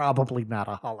 She's probably not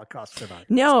a Holocaust denier.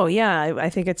 No, yeah, I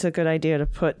think it's a good idea to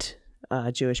put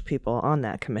Jewish people on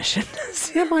that commission.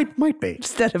 Yeah, might be.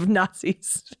 Instead of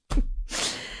Nazis.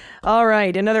 All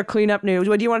right, another cleanup news.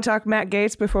 What do you want to talk Matt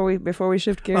Gaetz before we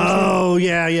shift gears? Oh,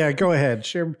 yeah, go ahead.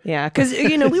 Sure. Yeah, because,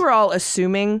 we were all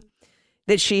assuming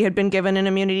that she had been given an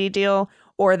immunity deal,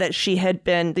 or that she had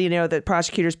been, that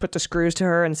prosecutors put the screws to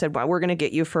her and said, well, we're going to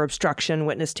get you for obstruction,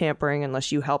 witness tampering,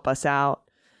 unless you help us out.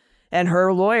 And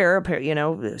her lawyer,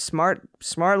 smart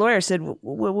lawyer, said,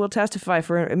 we'll testify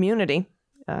for immunity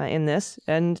in this.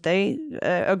 And they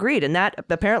agreed. And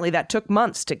that took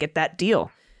months to get that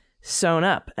deal sewn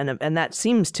up. And that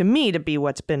seems to me to be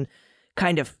what's been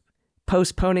kind of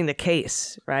postponing the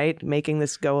case, right? Making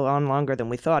this go on longer than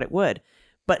we thought it would.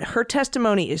 But her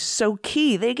testimony is so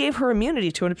key. They gave her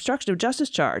immunity to an obstruction of justice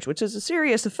charge, which is a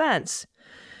serious offense.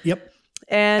 Yep.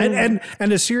 And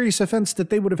a serious offense that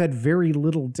they would have had very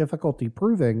little difficulty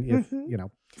proving if,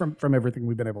 from everything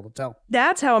we've been able to tell.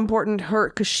 That's how important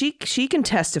because she can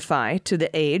testify to the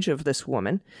age of this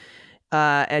woman.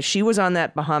 As she was on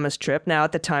that Bahamas trip. Now,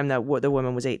 at the time that the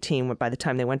woman was 18 by the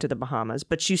time they went to the Bahamas,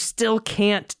 but you still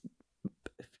can't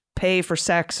pay for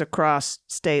sex across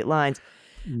state lines.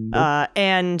 Nope.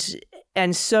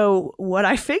 And so what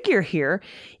I figure here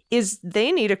is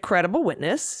they need a credible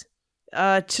witness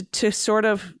to sort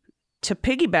of to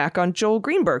piggyback on Joel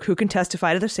Greenberg, who can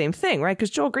testify to the same thing, right?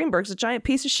 Because Joel Greenberg's a giant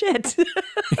piece of shit.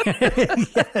 Yeah.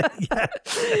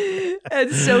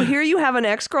 And so here you have an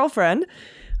ex-girlfriend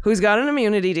who's got an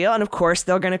immunity deal. And of course,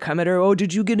 they're going to come at her, oh,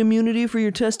 did you get immunity for your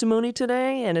testimony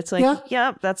today? And it's like,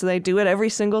 yeah, they do it every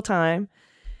single time.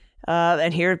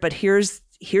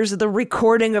 Here's the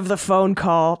recording of the phone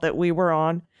call that we were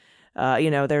on.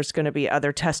 There's going to be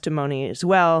other testimony as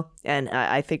well. And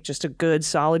I think just a good,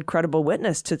 solid, credible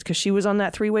witness because she was on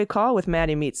that 3-way call with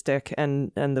Maddie Meatstick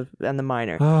and the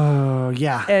minor. Oh,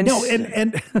 yeah. And go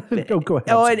ahead.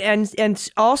 Oh, and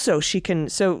also she can.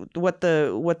 So what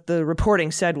the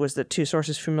reporting said was that two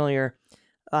sources familiar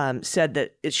said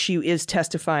that she is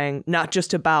testifying not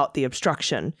just about the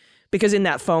obstruction, because in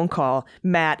that phone call,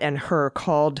 Matt and her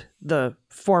called the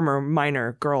former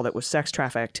minor girl that was sex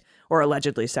trafficked or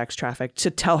allegedly sex trafficked to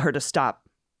tell her to stop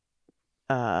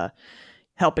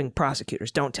helping prosecutors.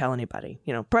 Don't tell anybody.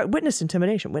 Witness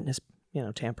intimidation, witness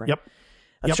tampering. Yep.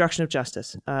 Obstruction of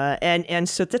justice. And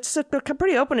so that's a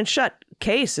pretty open and shut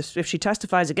case if she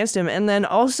testifies against him. And then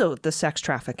also the sex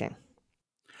trafficking.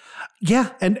 Yeah.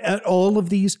 And all of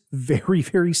these very,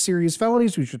 very serious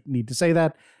felonies. We should need to say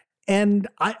that. And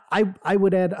I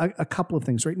would add a couple of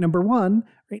things, right? Number one,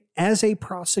 right, as a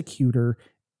prosecutor,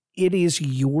 it is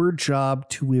your job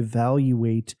to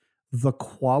evaluate the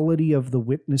quality of the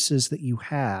witnesses that you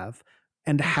have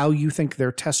and how you think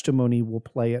their testimony will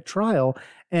play at trial.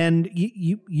 And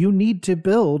you need to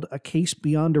build a case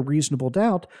beyond a reasonable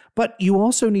doubt, but you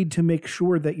also need to make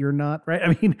sure that you're not, right?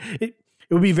 I mean, it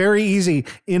would be very easy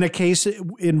in a case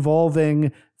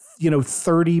involving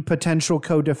 30 potential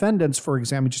co-defendants, for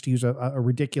example, just to use a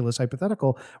ridiculous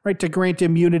hypothetical, right, to grant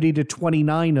immunity to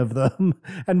 29 of them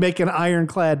and make an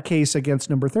ironclad case against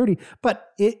number 30.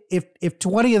 But if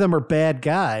 20 of them are bad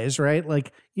guys, right,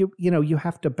 like, you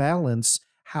have to balance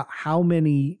how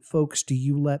many folks do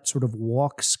you let sort of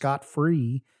walk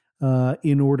scot-free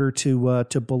in order to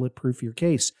bulletproof your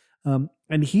case.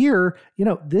 And here,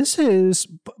 this is,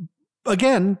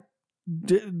 again,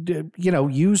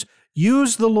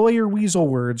 use the lawyer weasel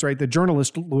words, right? The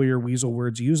journalist lawyer weasel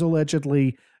words, use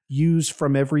allegedly, use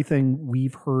from everything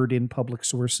we've heard in public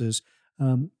sources.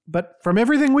 But from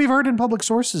everything we've heard in public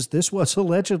sources, this was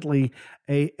allegedly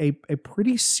a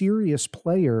pretty serious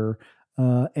player.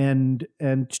 And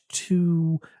on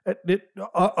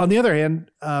the other hand,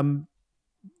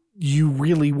 you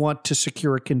really want to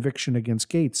secure a conviction against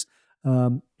Gaetz.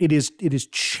 It is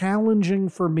challenging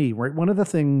for me, right? One of the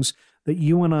things that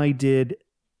you and I did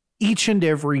each and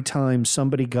every time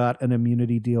somebody got an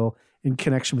immunity deal in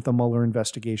connection with the Mueller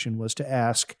investigation was to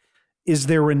ask, is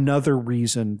there another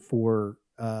reason for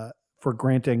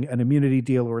granting an immunity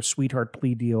deal or a sweetheart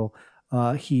plea deal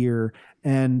here?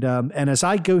 And as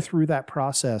I go through that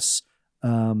process,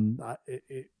 other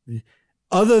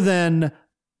than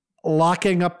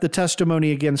locking up the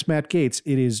testimony against Matt Gaetz,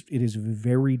 it is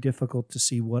very difficult to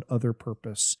see what other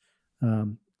purpose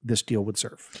this deal would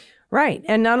serve. Right.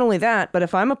 And not only that, but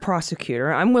if I'm a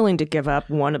prosecutor, I'm willing to give up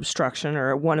one obstruction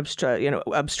or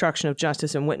obstruction of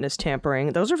justice and witness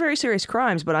tampering. Those are very serious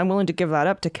crimes, but I'm willing to give that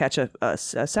up to catch a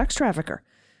sex trafficker.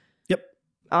 Yep.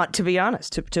 To be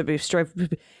honest, to be straight.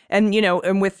 And,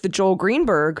 and with the Joel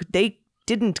Greenberg, they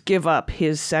didn't give up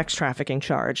his sex trafficking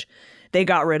charge. They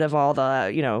got rid of all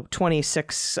the,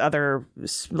 26 other,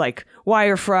 like,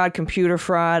 wire fraud, computer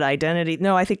fraud, identity.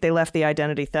 No, I think they left the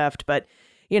identity theft, but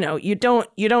you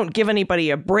don't give anybody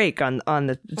a break on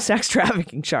the sex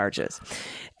trafficking charges,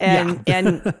 and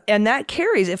that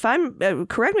carries. If I'm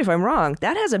correct me if I'm wrong,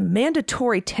 that has a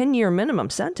mandatory 10-year minimum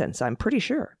sentence. I'm pretty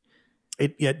sure.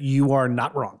 Yet you are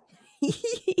not wrong.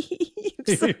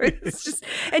 It's just,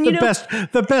 and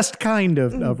the best kind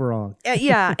of wrong.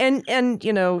 Yeah, and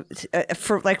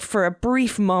for a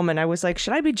brief moment, I was like,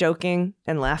 should I be joking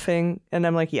and laughing? And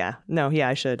I'm like,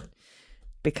 I should,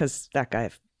 because that guy,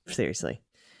 seriously.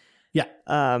 Yeah.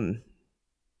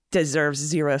 Deserves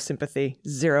zero sympathy,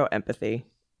 zero empathy,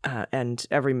 and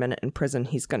every minute in prison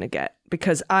he's going to get.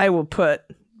 Because I will put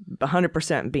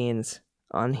 100% beans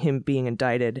on him being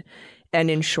indicted,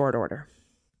 and in short order.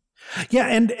 Yeah,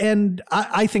 and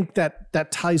I think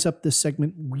that ties up this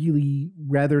segment really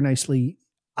rather nicely.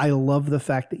 I love the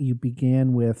fact that you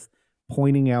began with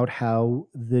pointing out how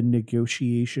the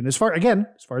negotiation, as far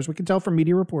as we can tell from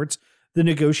media reports, the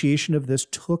negotiation of this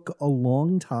took a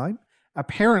long time.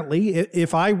 Apparently,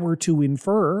 if I were to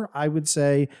infer, I would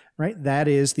say, right, that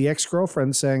is the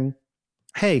ex-girlfriend saying,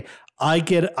 hey, I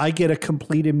get a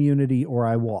complete immunity or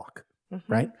I walk,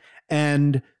 right?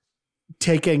 And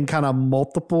taking kind of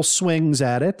multiple swings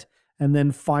at it. And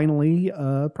then finally,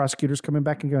 prosecutors coming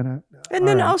back and going, and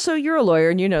then also you're a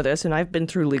lawyer and you know this, and I've been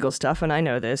through legal stuff and I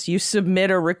know this. You submit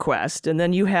a request and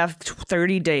then you have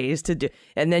 30 days to do,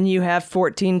 and then you have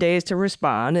 14 days to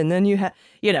respond. And then you have,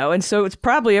 and so it's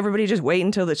probably everybody just waiting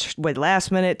until the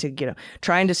last minute to,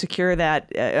 trying to secure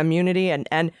that immunity.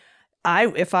 And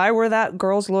if I were that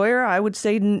girl's lawyer, I would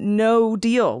say no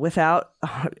deal without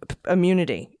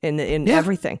immunity in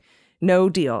everything. No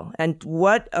deal.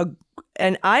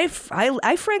 And I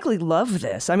frankly love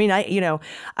this. I mean,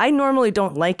 I normally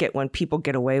don't like it when people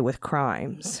get away with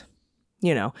crimes,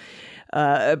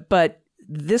 but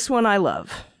this one I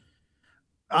love.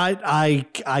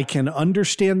 I can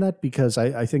understand that because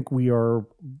I think we are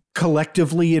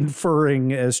collectively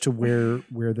inferring as to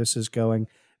where this is going.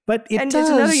 But it's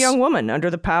another young woman under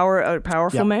the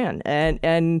powerful man,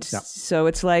 and so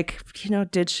it's like,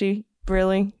 did she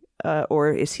really,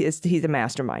 or is he the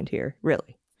mastermind here,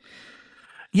 really?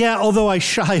 Yeah, although I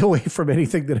shy away from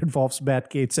anything that involves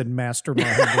Matt Gaetz and mastermind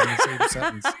in the same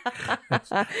sentence.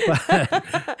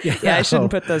 I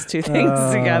shouldn't put those two things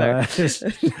together.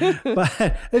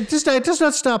 But it does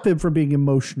not stop him from being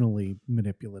emotionally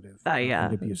manipulative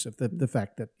and abusive. The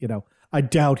fact that, I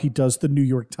doubt he does the New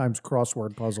York Times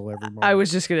crossword puzzle every morning. I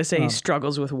was just going to say he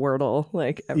struggles with Wordle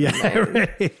every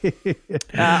night.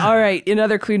 Right. All right. In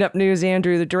other cleanup news,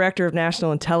 Andrew, the director of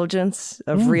national intelligence,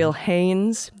 Avril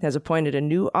Haines, has appointed a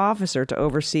new officer to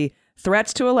oversee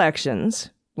threats to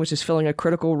elections, which is filling a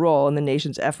critical role in the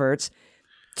nation's efforts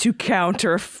to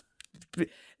counter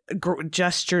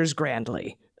gestures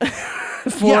grandly.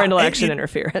 Foreign election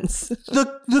interference.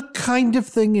 The kind of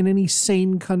thing in any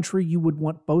sane country you would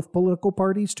want both political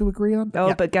parties to agree on.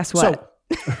 Oh, but guess what?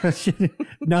 So,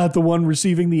 not the one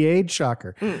receiving the aid,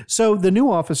 shocker. So the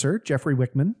new officer, Jeffrey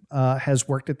Wickman, has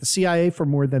worked at the CIA for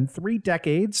more than 3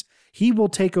 decades. He will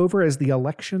take over as the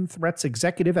election threats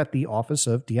executive at the Office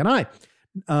of DNI.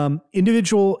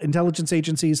 Individual intelligence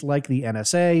agencies like the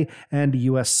NSA and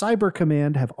U.S. Cyber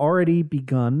Command have already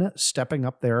begun stepping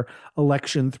up their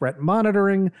election threat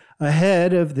monitoring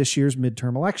ahead of this year's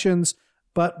midterm elections.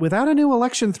 But without a new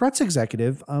election threats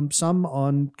executive, some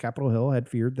on Capitol Hill had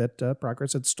feared that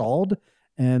progress had stalled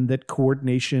and that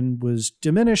coordination was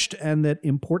diminished and that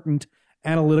important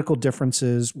analytical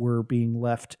differences were being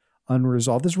left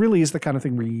unresolved. This really is the kind of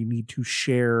thing where you need to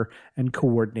share and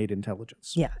coordinate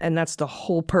intelligence. Yeah, and that's the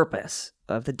whole purpose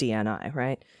of the DNI,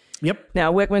 right? Yep.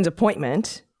 Now, Wickman's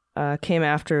appointment came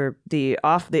after the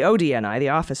ODNI, the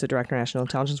Office of Director of National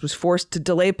Intelligence, was forced to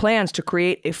delay plans to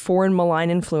create a foreign malign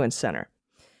influence center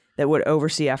that would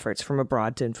oversee efforts from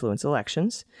abroad to influence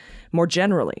elections more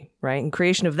generally, right? And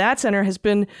creation of that center has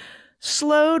been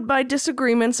slowed by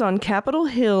disagreements on Capitol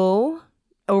Hill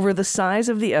over the size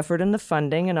of the effort and the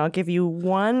funding, and I'll give you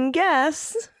one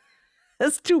guess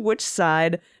as to which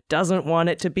side doesn't want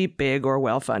it to be big or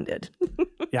well-funded.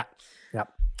 Yeah.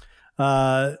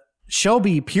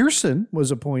 Shelby Pearson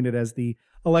was appointed as the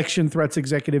election threats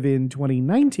executive in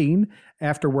 2019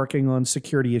 after working on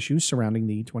security issues surrounding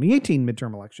the 2018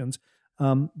 midterm elections.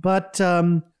 But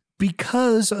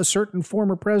because a certain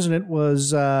former president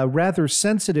was rather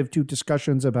sensitive to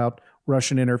discussions about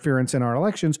Russian interference in our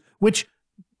elections, which,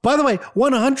 by the way,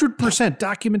 100%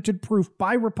 documented proof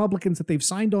by Republicans that they've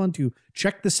signed on to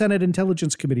check the Senate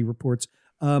Intelligence Committee reports.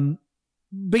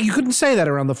 But you couldn't say that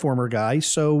around the former guy,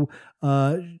 so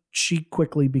she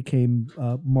quickly became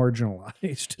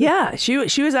marginalized. Yeah, she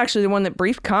was actually the one that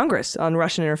briefed Congress on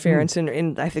Russian interference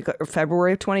in I think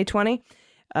February of 2020,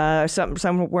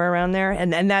 somewhere around there,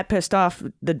 and that pissed off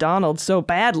the Donald so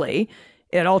badly.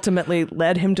 It ultimately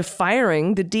led him to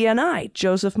firing the DNI.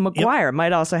 Joseph McGuire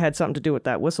might also had something to do with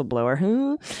that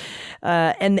whistleblower.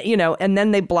 And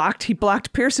then he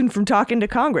blocked Pearson from talking to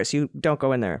Congress. You don't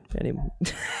go in there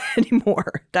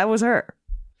anymore. That was her.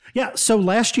 Yeah. So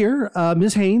last year,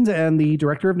 Ms. Haines and the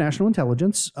Director of National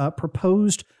Intelligence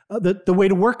proposed the way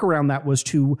to work around that was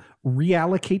to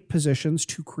reallocate positions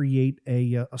to create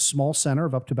a small center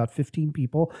of up to about 15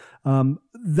 people.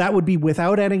 That would be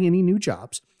without adding any new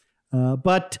jobs.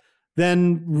 But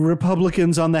Then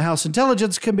Republicans on the House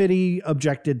Intelligence Committee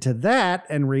objected to that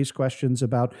and raised questions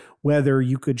about whether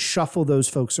you could shuffle those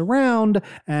folks around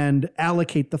and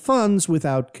allocate the funds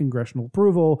without congressional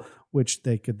approval, which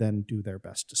they could then do their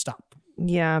best to stop.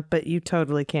 Yeah, but you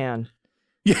totally can.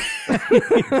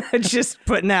 Just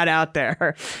putting that out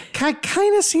there.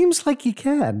 Kind of seems like you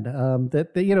can.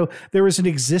 There is an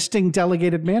existing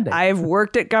delegated mandate. I've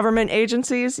worked at government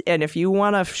agencies, and if you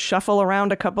want to shuffle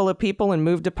around a couple of people and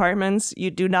move departments,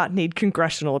 you do not need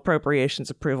congressional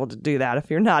appropriations approval to do that if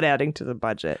you're not adding to the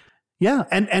budget. Yeah,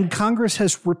 and Congress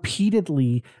has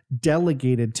repeatedly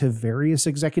delegated to various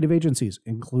executive agencies,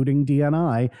 including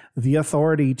DNI, the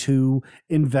authority to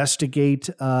investigate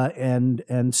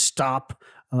and stop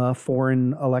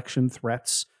foreign election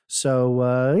threats. So,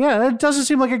 it doesn't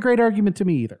seem like a great argument to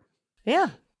me either. Yeah.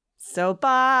 So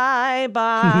bye,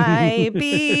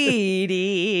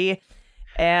 BD.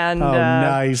 And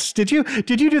nice. Did you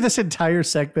do this entire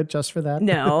segment just for that?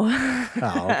 No.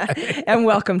 Oh. And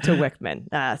welcome to Wickman.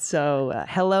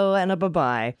 Hello and a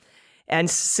bye-bye. And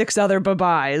 6 other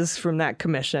bye-byes from that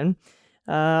commission,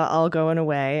 all going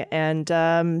away. And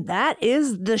that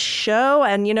is the show.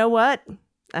 And you know what?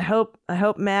 I hope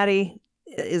Maddie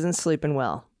isn't sleeping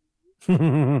well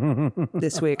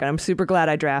this week. And I'm super glad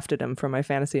I drafted him for my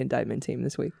fantasy indictment team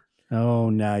this week. Oh,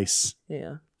 nice.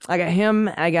 Yeah. I got him.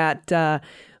 I got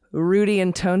Rudy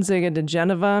and Tonzig and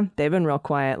DeGeneva. They've been real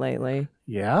quiet lately.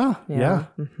 Yeah.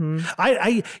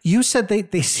 Mm-hmm. You said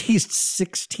they seized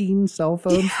 16 cell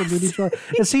phones from Rudy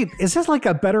Giuliani. Is this like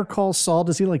a Better Call Saul?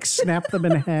 Does he like snap them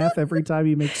in half every time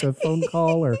he makes a phone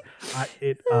call? Or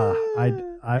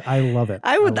I love it.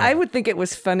 I would think it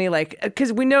was funny, like,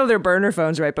 because we know they're burner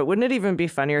phones, right? But wouldn't it even be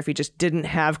funnier if he just didn't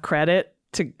have credit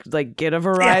to like get a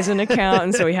Verizon account,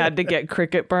 and so he had to get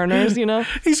Cricket burners, you know?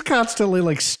 He's constantly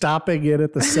like stopping in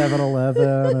at the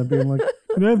 7-Eleven and being like,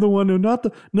 "Can I have the one not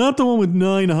the one with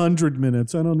 900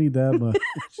 minutes? I don't need that much."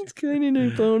 I need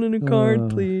a phone and a card,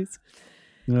 please.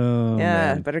 Oh,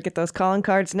 yeah, man. better get those calling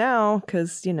cards now,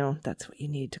 because that's what you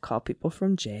need to call people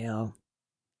from jail.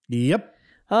 Yep.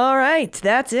 All right,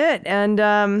 that's it, and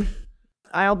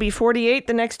I'll be 48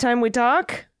 the next time we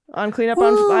talk on Cleanup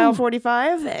on Aisle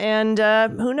 45, and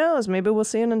who knows, maybe we'll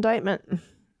see an indictment.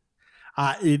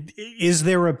 Is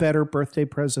there a better birthday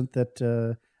present that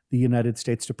the United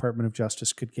States Department of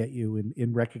Justice could get you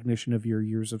in recognition of your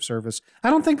years of service? I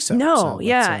don't think so. No,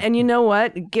 and you know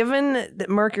what? Given that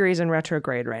Mercury's in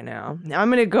retrograde right now, I'm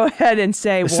going to go ahead and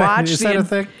say watch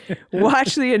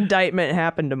the indictment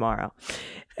happen tomorrow.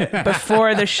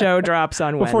 Before the show drops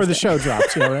on Wednesday. Before the show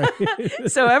drops, yeah, right.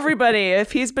 So everybody,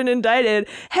 if he's been indicted,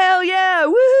 hell yeah,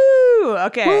 woohoo!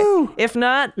 Okay, woo! If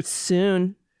not,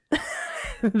 soon.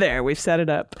 There, we've set it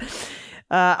up.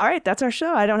 All right, that's our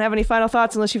show. I don't have any final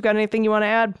thoughts unless you've got anything you want to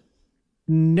add.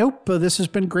 Nope, this has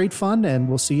been great fun, and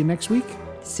we'll see you next week.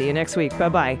 See you next week.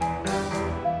 Bye-bye.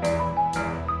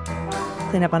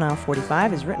 Cleanup on Aisle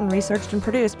 45 is written, researched, and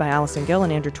produced by Allison Gill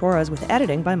and Andrew Torres, with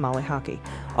editing by Molly Hockey.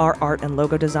 Our art and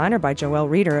logo design are by Joelle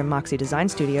Reeder and Moxie Design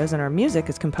Studios, and our music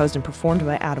is composed and performed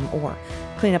by Adam Orr.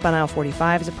 Cleanup on Aisle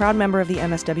 45 is a proud member of the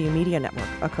MSW Media Network,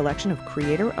 a collection of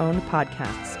creator-owned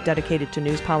podcasts dedicated to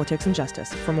news, politics, and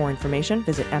justice. For more information,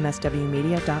 visit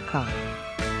mswmedia.com.